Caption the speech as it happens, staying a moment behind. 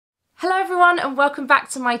Hello everyone and welcome back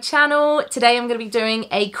to my channel. Today I'm going to be doing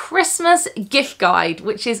a Christmas gift guide,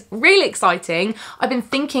 which is really exciting. I've been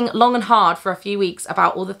thinking long and hard for a few weeks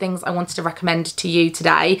about all the things I wanted to recommend to you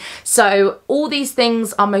today. So all these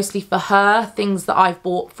things are mostly for her, things that I've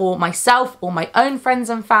bought for myself or my own friends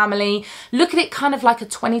and family. Look at it kind of like a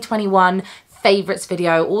 2021 favorites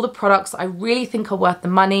video, all the products I really think are worth the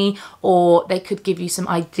money or they could give you some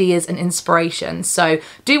ideas and inspiration. So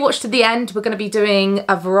do watch to the end. We're going to be doing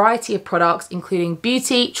a variety of products including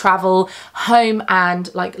beauty, travel, home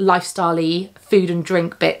and like lifestyle-y food and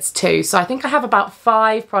drink bits too. So I think I have about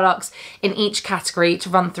 5 products in each category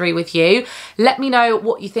to run through with you. Let me know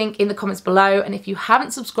what you think in the comments below, and if you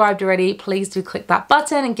haven't subscribed already, please do click that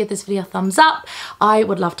button and give this video a thumbs up. I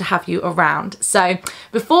would love to have you around. So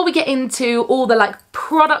before we get into all the like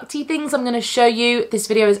producty things I'm going to show you, this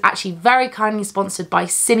video is actually very kindly sponsored by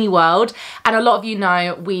Cineworld, and a lot of you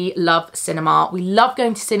know we love cinema. We love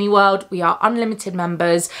going to Cineworld. We are unlimited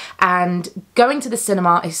members and going to the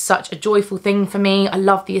cinema is such a joyful thing for me. I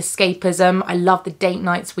love the escapism. I love the date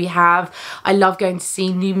nights we have. I love going to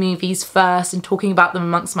see new movies first and talking about them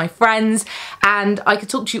amongst my friends, and I could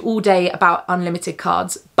talk to you all day about unlimited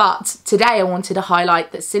cards, but today I wanted to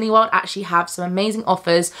highlight that Cineworld actually have some amazing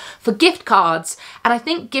offers for gift cards. And I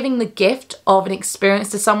think giving the gift of an experience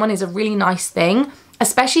to someone is a really nice thing,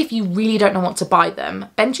 especially if you really don't know what to buy them.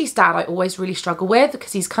 Benji's dad I always really struggle with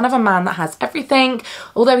because he's kind of a man that has everything.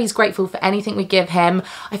 Although he's grateful for anything we give him,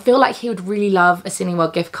 I feel like he would really love a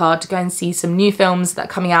Cineworld gift card to go and see some new films that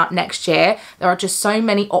are coming out next year. There are just so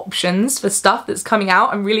many options for stuff that's coming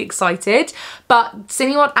out. I'm really excited. But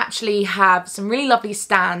Cineworld actually have some really lovely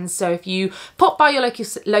stands. So if you pop by your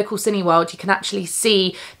local Cineworld, you can actually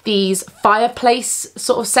see these fireplace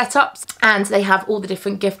sort of setups, and they have all the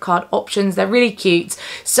different gift card options. They're really cute.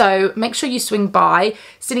 So make sure you swing by.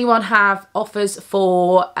 Cineworld have offers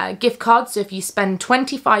for gift cards. So if you spend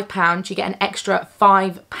 £25, you get an extra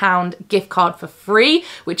 £5 gift card for free,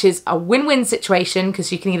 which is a win-win situation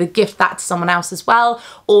because you can either gift that to someone else as well,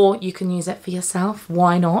 or you can use it for yourself.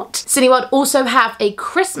 Why not? Cineworld also have a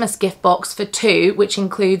Christmas gift box for 2, which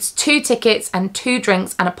includes 2 tickets and 2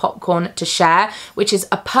 drinks and a popcorn to share, which is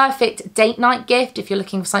a perfect date night gift if you're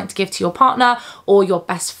looking for something to give to your partner or your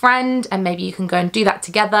best friend, and maybe you can go and do that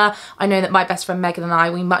together. I know that my best friend Megan and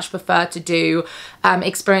I, we much prefer to do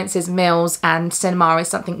experiences, meals, and cinema is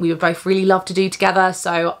something we would both really love to do together.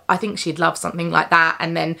 So I think she'd love something like that,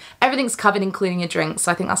 and then everything's covered including a drink.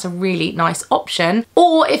 So I think that's a really nice option.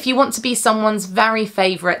 Or if you want to be someone's very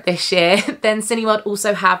favourite this year, then Cineworld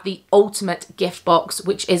also have the ultimate gift box,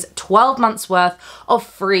 which is 12 months worth of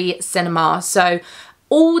free cinema. So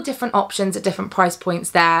all different options at different price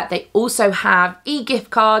points there. They also have e-gift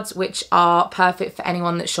cards, which are perfect for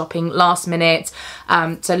anyone that's shopping last minute.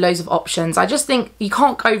 So loads of options. I just think you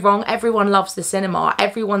can't go wrong. Everyone loves the cinema.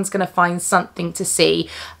 Everyone's going to find something to see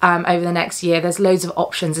over the next year. There's loads of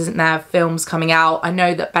options, isn't there? Films coming out. I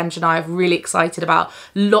know that Benj and I are really excited about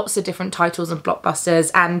lots of different titles and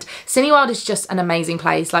blockbusters, and Cineworld is just an amazing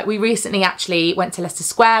place. Like, we recently actually went to Leicester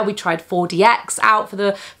Square. We tried 4DX out for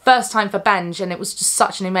the first time for Benj, and it was just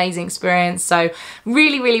such an amazing experience. So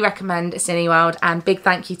really recommend Cineworld, and big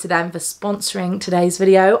thank you to them for sponsoring today's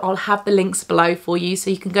video. I'll have the links below for you so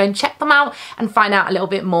you can go and check them out and find out a little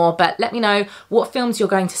bit more. But let me know what films you're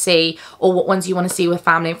going to see or what ones you want to see with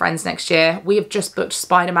family and friends next year. We have just booked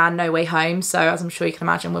Spider-Man No Way Home, so as I'm sure you can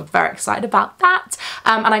imagine, we're very excited about that.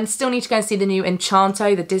 And I still need to go and see the new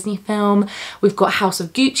Enchanto, the Disney film. We've got House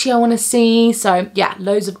of Gucci I want to see. So yeah,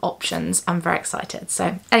 loads of options. I'm very excited.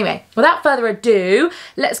 So anyway, without further ado,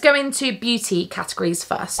 let's go into beauty categories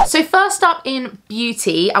first. So first up in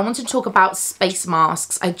beauty, I wanted to talk about space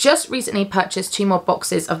masks. I just recently purchased 2 more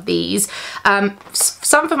boxes of these,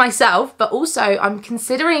 some for myself, but also I'm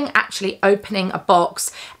considering actually opening a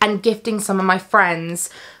box and gifting some of my friends.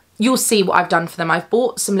 You'll see what I've done for them. I've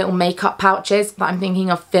bought some little makeup pouches that I'm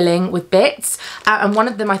thinking of filling with bits. And one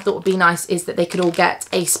of them I thought would be nice is that they could all get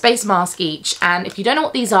a space mask each. And if you don't know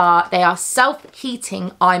what these are, they are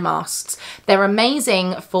self-heating eye masks. They're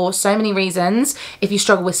amazing for so many reasons. If you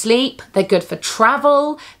struggle with sleep, they're good for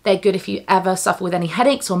travel. They're good if you ever suffer with any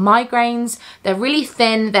headaches or migraines. They're really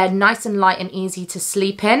thin. They're nice and light and easy to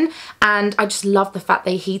sleep in. And I just love the fact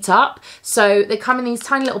they heat up. So they come in these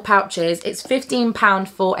tiny little pouches. It's £15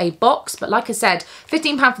 for a box, but like I said,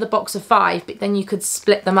 £15 for the box of 5, but then you could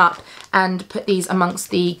split them up and put these amongst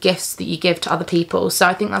the gifts that you give to other people. So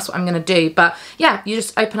I think that's what I'm going to do. But yeah, you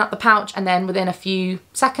just open up the pouch and then within a few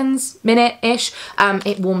seconds, minute-ish,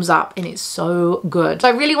 it warms up and it's so good. So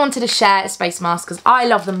I really wanted to share a space mask because I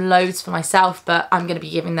love them loads for myself, but I'm going to be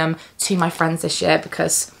giving them to my friends this year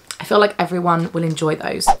because I feel like everyone will enjoy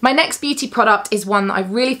those. My next beauty product is one that I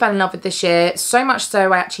really fell in love with this year, so much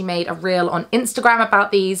so I actually made a reel on Instagram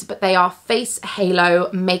about these, but they are Face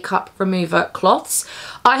Halo Makeup Remover Cloths.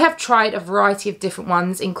 I have tried a variety of different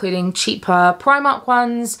ones, including cheaper Primark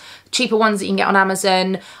ones, cheaper ones that you can get on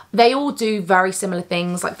Amazon. They all do very similar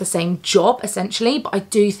things, like the same job essentially, but I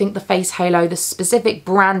do think the Face Halo, the specific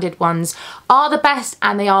branded ones, are the best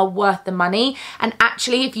and they are worth the money. And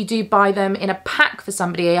actually, if you do buy them in a pack for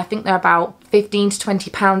somebody, I think they're about 15 to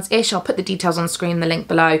 20 pounds ish. I'll put the details on screen, the link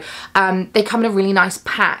below. They come in a really nice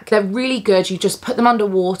pack. They're really good. You just put them under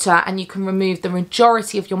water and you can remove the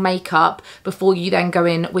majority of your makeup before you then go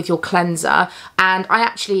in with your cleanser. And I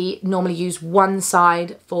actually normally use one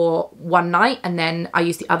side for one night and then I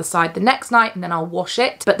use the other side the next night and then I'll wash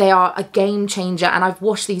it. But they are a game changer and I've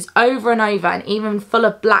washed these over and over, and even full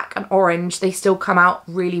of black and orange, they still come out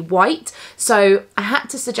really white. So I had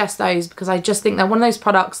to suggest those because I just think they're one of those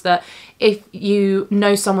products that if you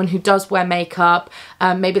know someone who does wear makeup,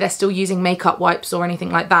 maybe they're still using makeup wipes or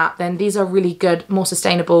anything like that, then these are really good, more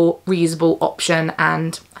sustainable, reusable option,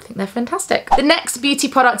 and I think they're fantastic. The next beauty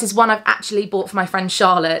product is one I've actually bought for my friend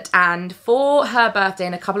Charlotte, and for her birthday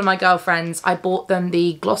and a couple of my girlfriends, I bought them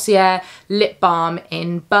the Glossier lip balm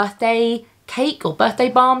in birthday cake, or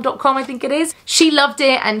birthdaybalm.com I think it is. She loved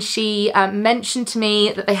it and she mentioned to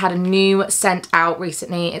me that they had a new scent out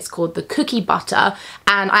recently. It's called the Cookie Butter,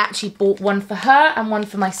 and I actually bought one for her and one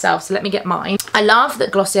for myself, so let me get mine. I love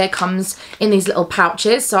that Glossier comes in these little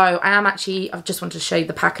pouches, so I've just wanted to show you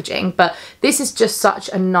the packaging, but this is just such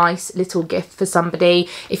a nice little gift for somebody.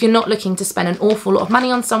 If you're not looking to spend an awful lot of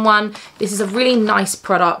money on someone, this is a really nice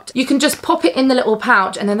product. You can just pop it in the little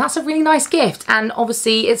pouch and then that's a really nice gift, and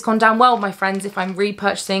obviously it's gone down well with my friends if I'm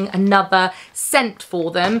repurchasing another scent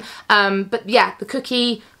for them. But yeah, the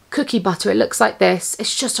Cookie Butter, it looks like this.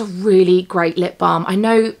 It's just a really great lip balm. I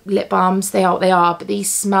know lip balms, they are, but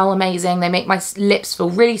these smell amazing. They make my lips feel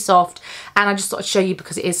really soft, and I just thought I'd show you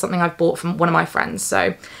because it is something I've bought from one of my friends.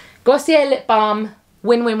 So Glossier lip balm,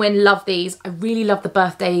 win, win, win, love these. I really love the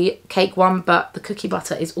birthday cake one, but the Cookie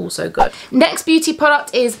Butter is also good. Next beauty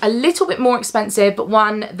product is a little bit more expensive, but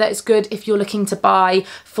one that is good if you're looking to buy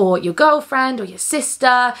for your girlfriend or your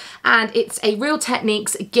sister, and it's a Real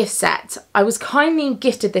Techniques gift set. I was kindly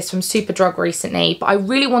gifted this from Superdrug recently, but I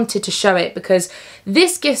really wanted to show it because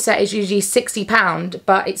this gift set is usually £60,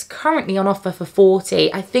 but it's currently on offer for £40.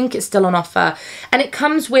 I think it's still on offer, and it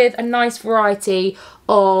comes with a nice variety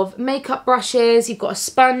of makeup brushes. You've got a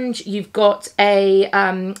sponge, you've got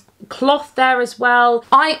a cloth there as well.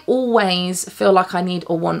 I always feel like I need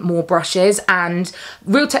or want more brushes, and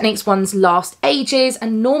Real Techniques ones last ages,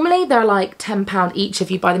 and normally they're like £10 each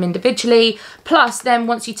if you buy them individually. Plus then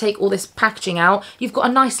once you take all this packaging out, you've got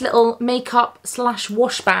a nice little makeup /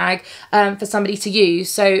 wash bag for somebody to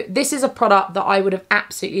use. So this is a product that I would have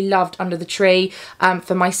absolutely loved under the tree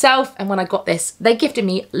for myself, and when I got this, they gifted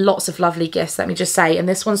me lots of lovely gifts, let me just say, and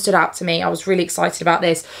this one stood out to me. I was really excited about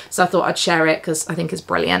this, so I thought I'd share it because I think it's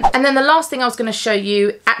brilliant. And then the last thing I was going to show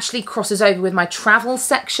you actually crosses over with my travel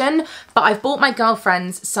section, but I've bought my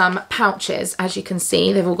girlfriends some pouches. As you can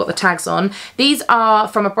see, they've all got the tags on. These are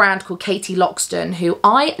from a brand called Katie Loxton, who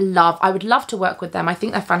I love. I would love to work with them. I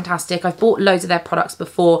think they're fantastic. I've bought loads of their products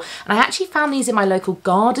before, and I actually found these in my local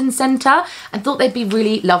garden centre and thought they'd be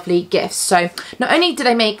really lovely gifts. So not only do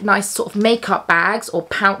they make nice sort of makeup bags or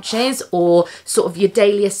pouches or sort of your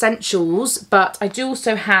daily essentials, but I do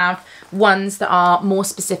also have ones that are more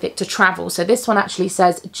specific to travel. So this one actually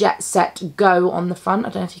says Jet Set Go on the front. I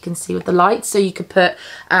don't know if you can see with the lights. So you could put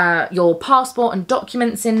your passport and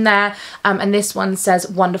documents in there. And this one says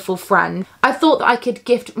Wonderful Friend. I thought that I could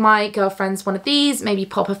gift my girlfriends one of these, maybe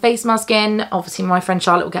pop a face mask in. Obviously my friend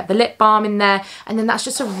Charlotte will get the lip balm in there. And then that's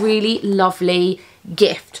just a really lovely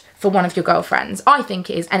gift for one of your girlfriends. I think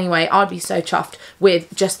it is anyway. I'd be so chuffed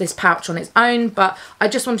with just this pouch on its own, but I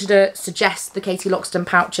just wanted to suggest the Katie Loxton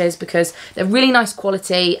pouches because they're really nice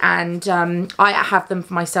quality, and I have them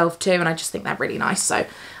for myself too, and I just think they're really nice. So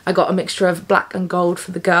I got a mixture of black and gold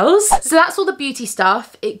for the girls. So that's all the beauty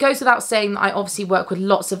stuff. It goes without saying that I obviously work with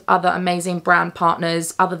lots of other amazing brand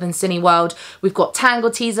partners other than Cineworld. We've got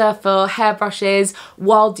Tangle Teaser for hairbrushes,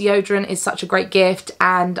 Wild Deodorant is such a great gift,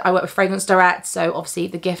 and I work with Fragrance Direct, so obviously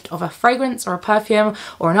the gift of a fragrance or a perfume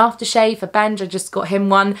or an aftershave for Benj, I just got him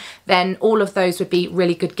one, then all of those would be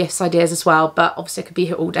really good gifts ideas as well. But obviously I could be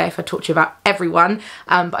here all day if I talked to you about everyone,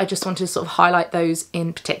 but I just wanted to sort of highlight those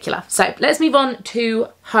in particular. So let's move on to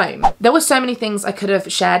home home. There were so many things I could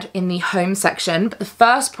have shared in the home section, but the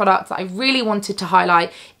first product that I really wanted to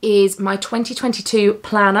highlight is my 2022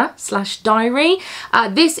 planner / diary.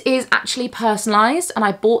 This is actually personalized, and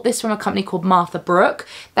I bought this from a company called Martha Brooke.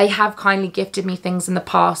 They have kindly gifted me things in the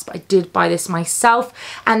past, but I did buy this myself,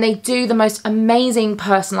 and they do the most amazing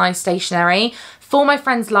personalized stationery. For my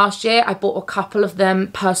friends last year, I bought a couple of them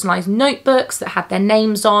personalised notebooks that had their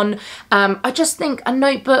names on. I just think a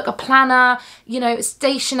notebook, a planner, you know,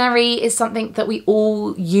 stationery is something that we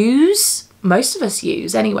all use. Most of us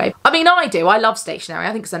use anyway. I mean, I do. I love stationery.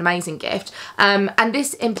 I think it's an amazing gift. And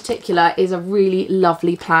this in particular is a really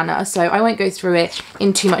lovely planner. So I won't go through it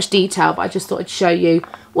in too much detail, but I just thought I'd show you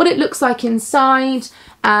what it looks like inside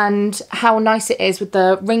and how nice it is with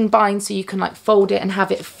the ring bind, so you can like fold it and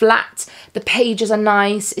have it flat. The pages are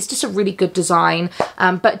nice. It's just a really good design.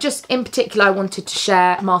 But just in particular, I wanted to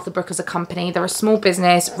share Martha Brooke as a company. They're a small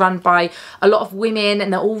business run by a lot of women,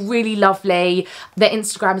 and they're all really lovely. Their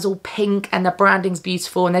Instagram is all pink and their branding's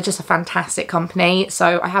beautiful, and they're just a fantastic company.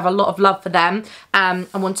 So I have a lot of love for them. I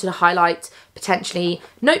wanted to highlight potentially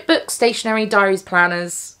notebooks, stationery, diaries,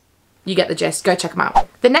 planners. You get the gist. Go check them out.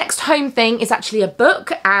 The next home thing is actually a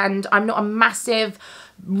book, and I'm not a massive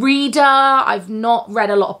reader. I've not read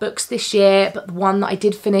a lot of books this year, but the one that I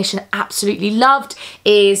did finish and absolutely loved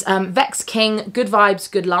is Vex King, Good Vibes,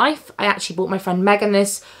 Good Life. I actually bought my friend Megan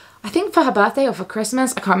this, I think for her birthday or for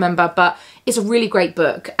Christmas, I can't remember, but it's a really great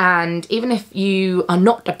book. And even if you are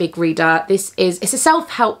not a big reader, it's a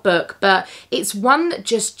self-help book, but it's one that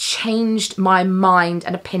just changed my mind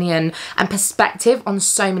and opinion and perspective on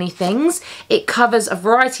so many things. It covers a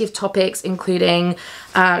variety of topics, including,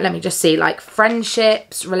 let me just see, like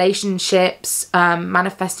friendships, relationships,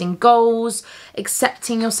 manifesting goals,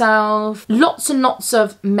 accepting yourself, lots and lots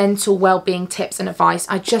of mental well-being tips and advice.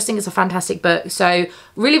 I just think it's a fantastic book, so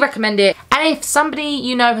really recommend it. And if somebody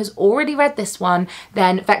you know has already read this one,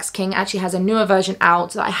 then Vex King actually has a newer version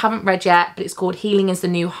out that I haven't read yet, but it's called Healing is the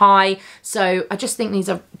New High. So I just think these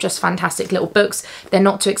are just fantastic little books. They're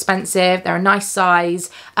not too expensive, they're a nice size,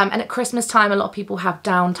 and at Christmas time a lot of people have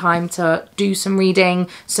downtime to do some reading,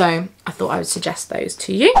 so I thought I would suggest those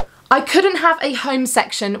to you. I couldn't have a home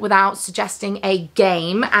section without suggesting a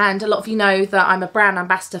game, and a lot of you know that I'm a brand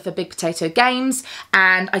ambassador for Big Potato Games,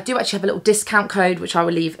 and I do actually have a little discount code which I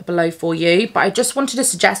will leave below for you, but I just wanted to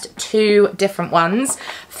suggest two different ones.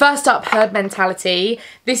 First up, Herd Mentality.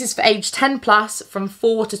 This is for age 10 plus, from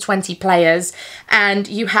 4 to 20 players, and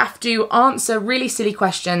you have to answer really silly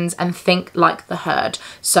questions and think like the herd.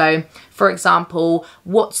 So, for example,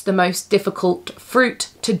 what's the most difficult fruit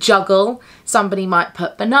to juggle? Somebody might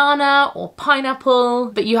put banana or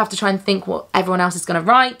pineapple, but you have to try and think what everyone else is going to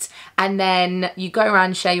write, and then you go around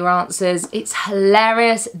and share your answers. It's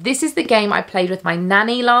hilarious. This is the game I played with my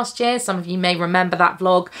nanny last year. Some of you may remember that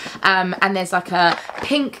vlog. And there's like a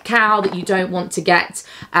pink cow that you don't want to get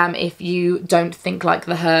if you don't think like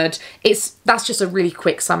the herd. That's just a really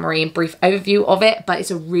quick summary and brief overview of it, but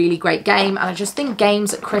it's a really great game. And I just think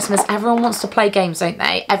games at Christmas, everyone wants to play games, don't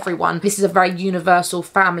they? Everyone. This is a very universal,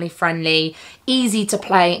 family friendly, easy to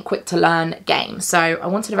play, quick to learn game. So I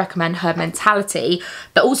wanted to recommend Herd Mentality.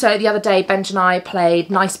 But also the other day, Benj and I played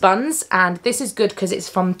Nice Buns, and this is good because it's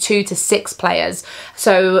from 2 to 6 players.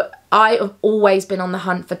 So I have always been on the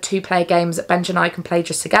hunt for 2-player games that Benj and I can play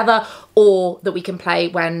just together, or that we can play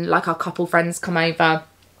when like our couple friends come over.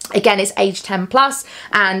 Again, it's age 10 plus,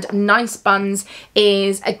 and Nice Buns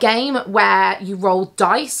is a game where you roll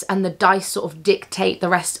dice and the dice sort of dictate the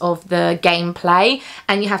rest of the gameplay,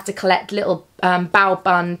 and you have to collect little bao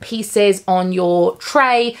bun pieces on your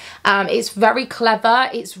tray. It's very clever.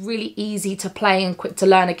 It's really easy to play and quick to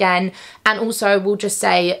learn again. And also, we'll just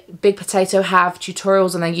say Big Potato have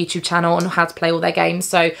tutorials on their YouTube channel on how to play all their games.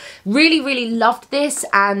 So really, really loved this,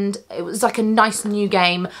 and it was like a nice new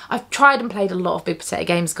game. I've tried and played a lot of Big Potato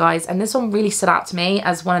games, guys, and this one really stood out to me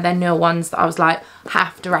as one of their newer ones that I was like,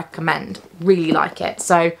 have to recommend. Really like it.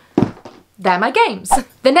 So they're my games.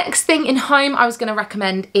 The next thing in home I was going to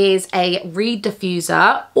recommend is a reed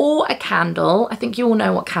diffuser or a candle. I think you all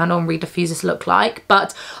know what candle and reed diffusers look like,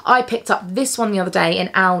 but I picked up this one the other day in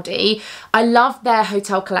Aldi. I love their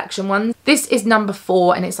hotel collection ones. This is number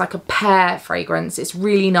 4, and it's like a pear fragrance. It's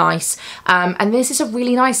really nice, and this is a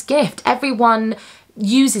really nice gift. Everyone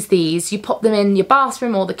uses these. You pop them in your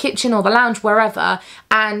bathroom or the kitchen or the lounge, wherever,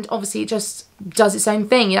 and obviously it just does its own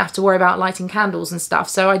thing. You don't have to worry about lighting candles and stuff.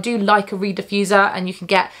 So I do like a reed diffuser, and you can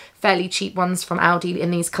get fairly cheap ones from Aldi in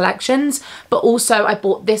these collections. But also I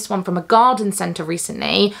bought this one from a garden centre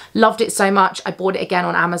recently. Loved it so much, I bought it again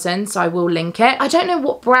on Amazon, so I will link it. I don't know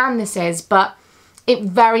what brand this is, but it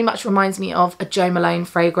very much reminds me of a Jo Malone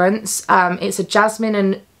fragrance. It's a jasmine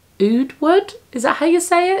and oud wood, is that how you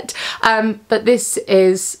say it? But this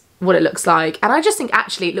is what it looks like, and I just think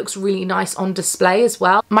actually it looks really nice on display as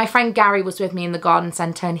well. My friend Gary was with me in the garden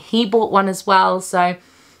centre and he bought one as well, so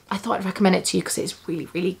I thought I'd recommend it to you because it's really,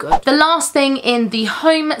 really good. The last thing in the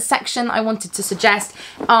home section I wanted to suggest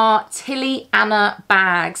are Tilly Anna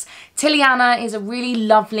bags. Tilly Anna is a really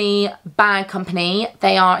lovely bag company.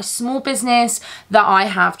 They are a small business that I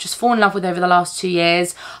have just fallen in love with over the last 2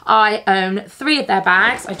 years. I own 3 of their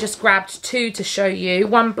bags. I just grabbed 2 to show you.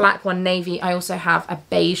 One black, one navy. I also have a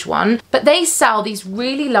beige one. But they sell these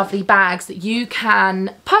really lovely bags that you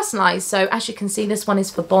can personalize. So as you can see, this one is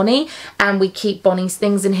for Bonnie, and we keep Bonnie's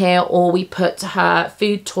things in here, or we put her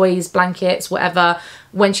food, toys, blankets, whatever.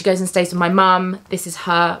 When she goes and stays with my mum, this is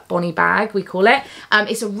her Bonnie bag, we call it.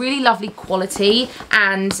 It's a really lovely quality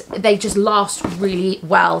and they just last really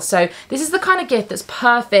well. So this is the kind of gift that's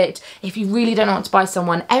perfect if you really don't know what to buy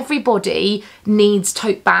someone. Everybody needs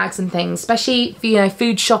tote bags and things, especially for, you know,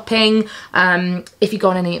 food shopping, if you go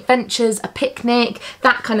on any adventures, a picnic,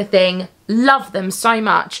 that kind of thing. Love them so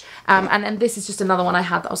much. And then this is just another one I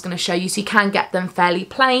had that I was going to show you. So you can get them fairly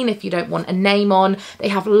plain if you don't want a name on. They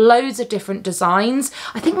have loads of different designs.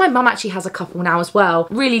 I think my mum actually has a couple now as well.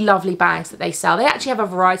 Really lovely bags that they sell. They actually have a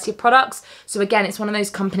variety of products. So again, it's one of those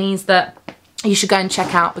companies that you should go and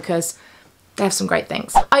check out because they have some great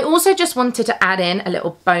things. I also just wanted to add in a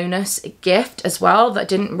little bonus gift as well that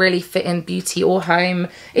didn't really fit in beauty or home.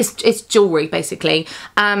 It's jewellery basically.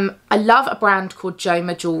 I love a brand called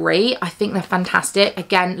Joma Jewellery. I think they're fantastic.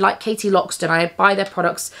 Again, like Katie Loxton, I buy their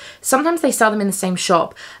products. Sometimes they sell them in the same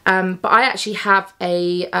shop, but I actually have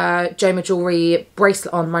a Joma Jewellery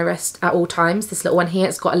bracelet on my wrist at all times. This little one here,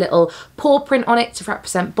 it's got a little paw print on it to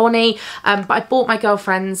represent Bonnie. But I bought my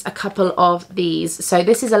girlfriends a couple of these. So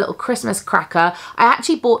this is a little Christmas cracker. I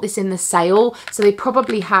actually bought this in the sale, so they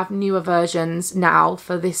probably have newer versions now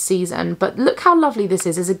for this season, but look how lovely this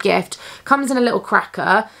is as a gift. Comes in a little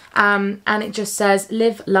cracker, and it just says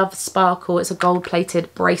live, love, sparkle. It's a gold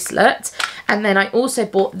plated bracelet. And then I also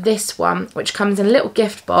bought this one, which comes in a little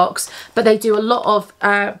gift box, but they do a lot of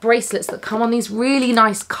bracelets that come on these really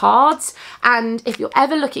nice cards. And if you're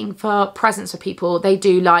ever looking for presents for people, they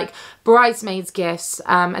do like bridesmaids gifts,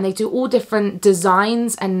 and they do all different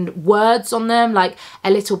designs and words on them, like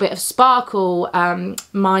a little bit of sparkle,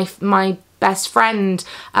 my best friend,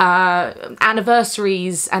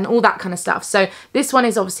 anniversaries, and all that kind of stuff. So this one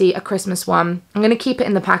is obviously a Christmas one. I'm going to keep it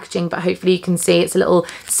in the packaging, but hopefully you can see it's a little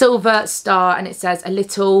silver star and it says a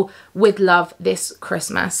little with love this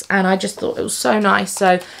Christmas. And I just thought it was so nice.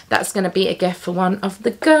 So that's going to be a gift for one of the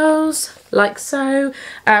girls, like so.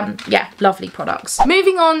 Yeah, lovely products.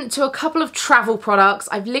 Moving on to a couple of travel products.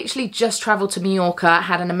 I've literally just traveled to Mallorca,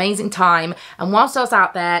 had an amazing time. And whilst I was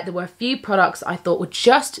out there were a few products I thought were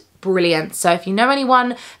just brilliant. So if you know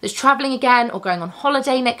anyone that's traveling again or going on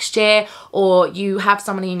holiday next year, or you have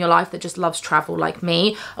somebody in your life that just loves travel like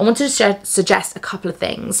me, I wanted to suggest a couple of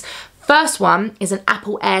things. First one is an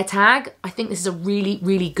Apple AirTag. I think this is a really,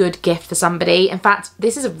 really good gift for somebody. In fact,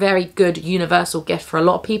 this is a very good universal gift for a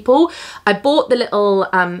lot of people. I bought the little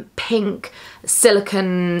pink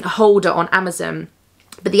silicone holder on Amazon.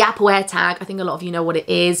 But the Apple AirTag, I think a lot of you know what it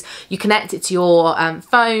is. You connect it to your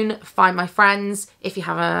phone, Find My Friends, if you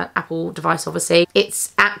have an Apple device, obviously.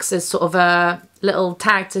 It acts as sort of a little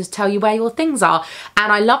tag to tell you where your things are.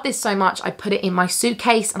 And I love this so much, I put it in my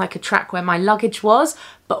suitcase and I could track where my luggage was.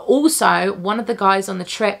 But also, one of the guys on the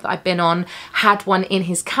trip that I've been on had one in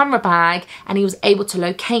his camera bag, and he was able to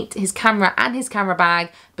locate his camera and his camera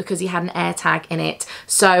bag because he had an AirTag in it.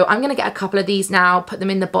 So I'm going to get a couple of these now, put them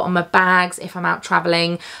in the bottom of bags if I'm out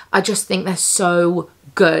traveling. I just think they're so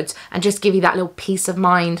good and just give you that little peace of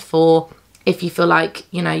mind for if you feel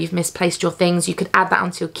like, you know, you've misplaced your things. You could add that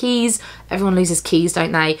onto your keys. Everyone loses keys,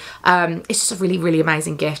 don't they? It's just a really, really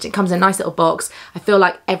amazing gift. It comes in a nice little box. I feel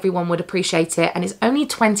like everyone would appreciate it. And it's only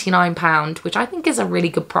 £29, which I think is a really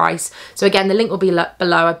good price. So again, the link will be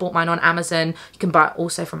below. I bought mine on Amazon. You can buy it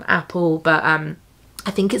also from Apple, but I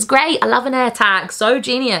think it's great. I love an AirTag, so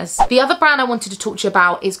genius. The other brand I wanted to talk to you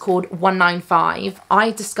about is called 195. I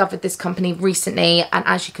discovered this company recently, and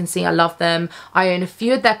as you can see, I love them. I own a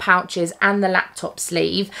few of their pouches and the laptop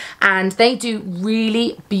sleeve, and they do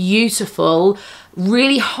really beautiful,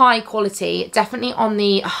 really high quality, definitely on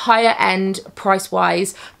the higher end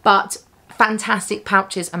price-wise, but fantastic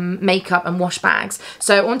pouches and makeup and wash bags.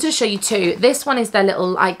 So I wanted to show you two. This one is their little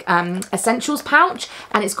like essentials pouch,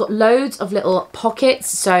 and it's got loads of little pockets,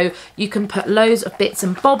 so you can put loads of bits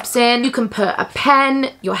and bobs in. You can put a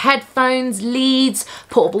pen, your headphones, leads,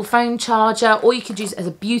 portable phone charger, or you could use it as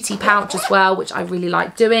a beauty pouch as well, which I really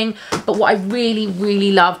like doing. But what I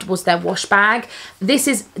really loved was their wash bag. This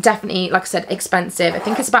is definitely, like I said, expensive. I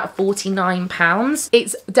think it's about £49.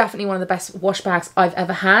 It's definitely one of the best wash bags I've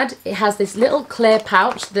ever had. It has this little clear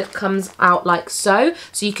pouch that comes out like so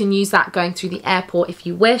you can use that going through the airport if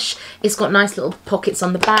you wish. It's got nice little pockets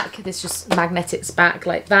on the back. This just magnetics back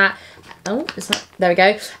like that. Oh, it's not, there we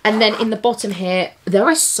go. And then in the bottom here, there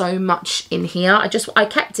is so much in here. I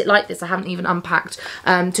kept it like this. I haven't even unpacked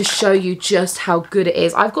to show you just how good it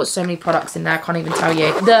is. I've got so many products in there, I can't even tell you.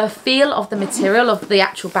 The feel of the material of the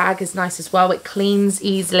actual bag is nice as well. It cleans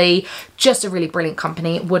easily. Just a really brilliant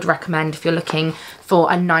company. Would recommend if you're looking for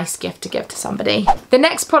a nice gift to give to somebody. The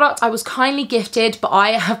next product I was kindly gifted, but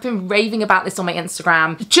I have been raving about this on my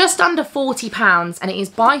Instagram. Just under £40, and it is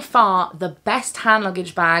by far the best hand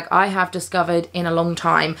luggage bag I have discovered in a long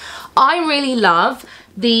time. I really love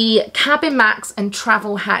the Cabin Max and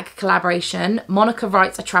Travel Hack collaboration. Monica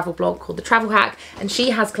writes a travel blog called The Travel Hack, and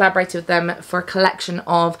she has collaborated with them for a collection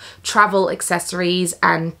of travel accessories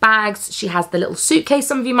and bags. She has the little suitcase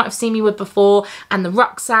some of you might have seen me with before, and the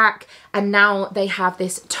rucksack, and now they have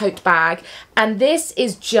this tote bag, and this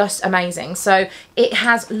is just amazing. So it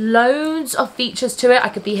has loads of features to it. I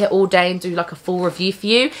could be here all day and do like a full review for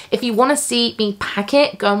you. If you want to see me pack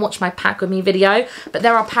it, go and watch my pack with me video. But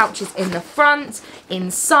there are pouches in the front,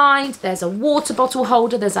 inside, there's a water bottle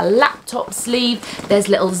holder, there's a laptop sleeve, there's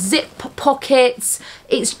little zip pockets.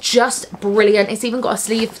 It's just brilliant. It's even got a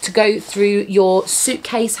sleeve to go through your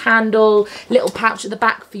suitcase handle, little pouch at the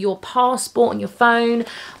back for your passport and your phone.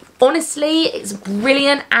 Honestly, it's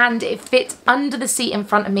brilliant, and it fit under the seat in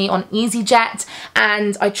front of me on EasyJet,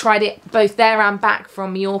 and I tried it both there and back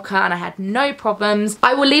from Mallorca and I had no problems.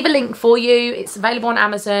 I will leave a link for you. It's available on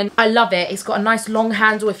Amazon. I love it. It's got a nice long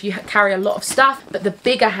handle if you carry a lot of stuff, but the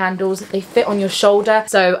bigger handles, they fit on your shoulder.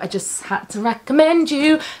 So I just had to recommend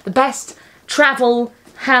you the best travel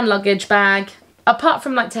hand luggage bag. Apart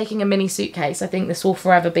from like taking a mini suitcase, I think this will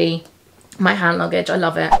forever be my hand luggage. I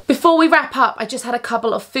love it. Before we wrap up, I just had a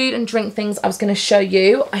couple of food and drink things I was going to show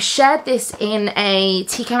you. I shared this in a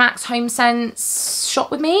TK Maxx HomeSense shop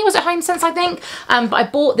with me. Was it HomeSense, I think? But I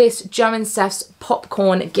bought this Joe and Seth's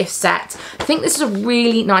popcorn gift set. I think this is a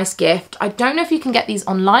really nice gift. I don't know if you can get these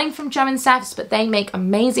online from Joe and Seth's, but they make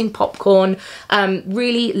amazing popcorn.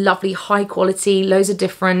 Really lovely, high quality, loads of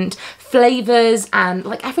different flavors, and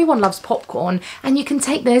like everyone loves popcorn, and you can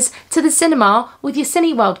take this to the cinema with your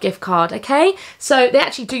Cineworld gift card, okay? So they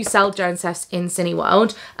actually do sell Joe and Seth's in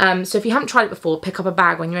Cineworld. So if you haven't tried it before, pick up a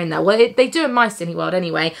bag when you're in there. Well, they do in my Cineworld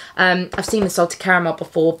anyway. I've seen the salted caramel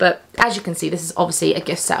before, but as you can see, this is obviously a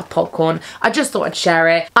gift set of popcorn. I just thought I'd share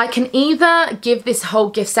it. I can either give this whole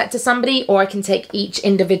gift set to somebody, or I can take each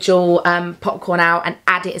individual popcorn out and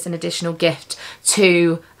add it as an additional gift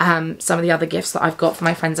to some of the other gifts that I've got for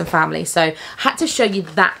my friends and family. So I had to show you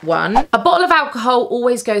that one. A bottle of alcohol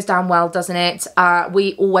always goes down well, doesn't it?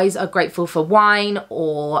 We always are grateful for wine,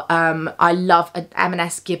 or I love an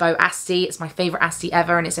M&S Gibbo Asti. It's my favourite Asti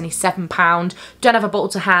ever, and it's only £7. Don't have a bottle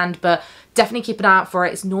to hand, but definitely keep an eye out for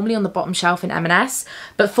it. It's normally on the bottom shelf in M&S.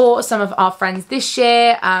 But for some of our friends this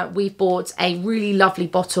year, we've bought a really lovely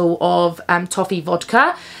bottle of toffee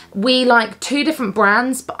vodka. We like 2 different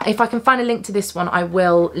brands, but if I can find a link to this one, I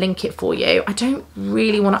will link it for you. I don't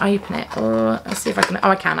really want to open it. Let's see if I can. Oh,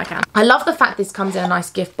 I can. I love the fact this comes in a nice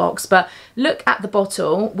gift box, but look at the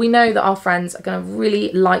bottle. We know that our friends are going to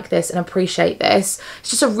really like this and appreciate this. It's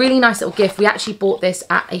just a really nice little gift. We actually bought this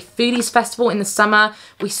at a foodies festival in the summer.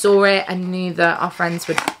 We saw it and knew that our friends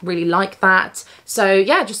would really like that. So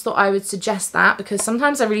yeah, I just thought I would suggest that, because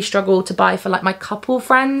sometimes I really struggle to buy for like my couple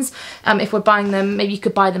friends. If we're buying them, maybe you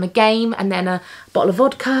could buy them a game and then a bottle of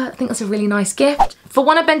vodka. I think that's a really nice gift. For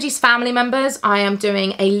one of Benji's family members, I am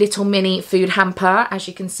doing a little mini food hamper. As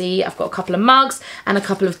you can see, I've got a couple of mugs and a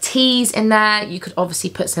couple of teas in there. You could obviously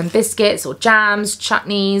put some biscuits or jams,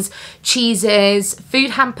 chutneys, cheeses.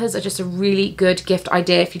 Food hampers are just a really good gift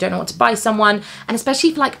idea if you don't know what to buy someone, and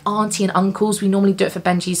especially for like auntie and uncles. We normally do it for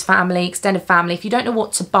Benji's family, extended family. If you don't know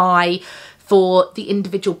what to buy for the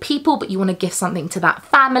individual people, but you want to gift something to that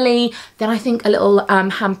family, then I think a little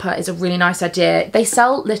hamper is a really nice idea. They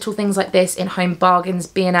sell little things like this in Home Bargains,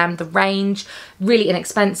 B&M, The Range, really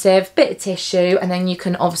inexpensive, bit of tissue, and then you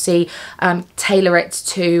can obviously tailor it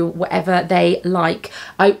to whatever they like.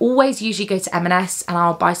 I always usually go to M&S and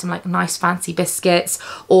I'll buy some like nice fancy biscuits,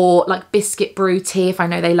 or like biscuit brew tea if I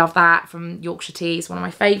know they love that, from Yorkshire Tea is one of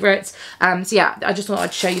my favourites. So yeah, I just thought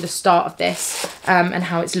I'd show you the start of this and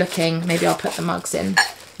how it's looking. Maybe I'll put the mugs in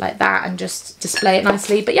like that and just display it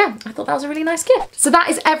nicely. But yeah, I thought that was a really nice gift. So that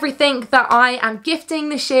is everything that I am gifting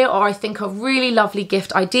this year, or I think are really lovely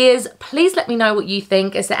gift ideas. Please let me know what you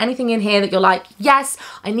think. Is there anything in here that you're like, yes,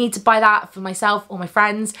 I need to buy that for myself or my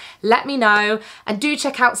friends? Let me know. And do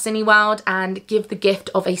check out Cineworld and give the gift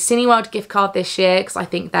of a Cineworld gift card this year, because I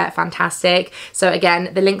think they're fantastic. So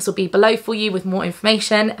again, the links will be below for you with more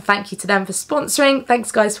information. Thank you to them for sponsoring.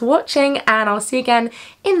 Thanks guys for watching, and I'll see you again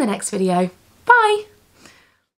in the next video. Bye.